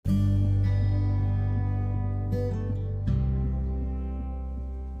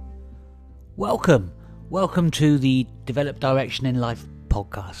Welcome to the Develop Direction in Life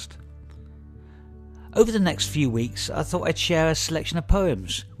podcast. Over the next few weeks, I thought I'd share a selection of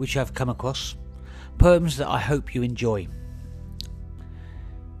poems which I've come across, poems that I hope you enjoy.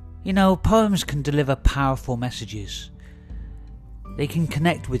 You know, poems can deliver powerful messages. They can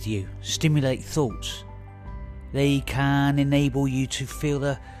connect with you, stimulate thoughts. They can enable you to feel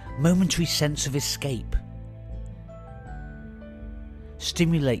a momentary sense of escape.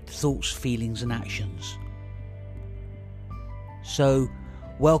 Stimulate thoughts, feelings and actions. So,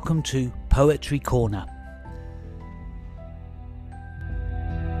 welcome to Poetry Corner.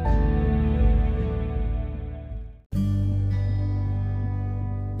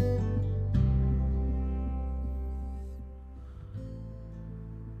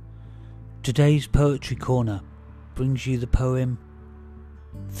 Today's Poetry Corner brings you the poem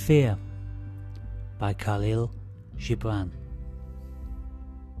Fear by Khalil Gibran.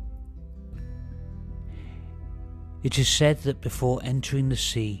 It is said that before entering the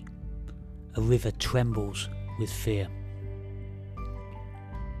sea, a river trembles with fear.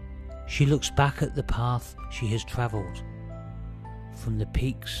 She looks back at the path she has travelled, from the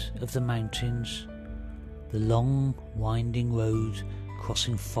peaks of the mountains, the long winding road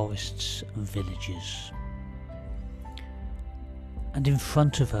crossing forests and villages. And in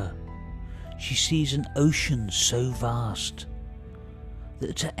front of her, she sees an ocean so vast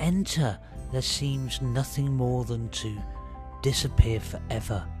that to enter there seems nothing more than to disappear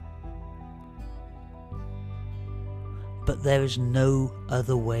forever. But there is no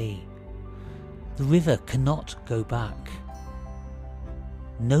other way. The river cannot go back.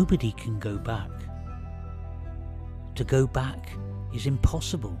 Nobody can go back. To go back is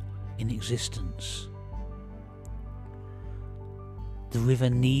impossible in existence. The river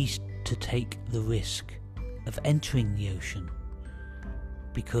needs to take the risk of entering the ocean,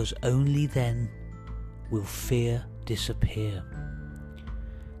 because only then will fear disappear.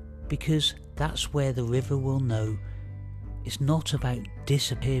 Because that's where the river will know it's not about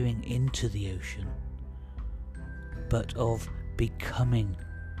disappearing into the ocean, but of becoming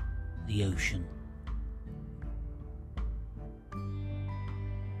the ocean.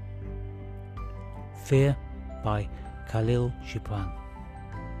 Fear by Khalil Gibran.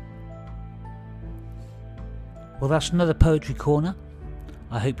 Well, that's another Poetry Corner.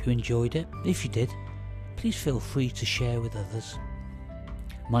 I hope you enjoyed it. If you did, please feel free to share with others.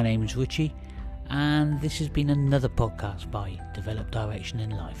 My name is Richie, and this has been another podcast by Develop Direction in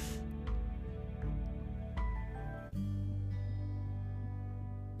Life.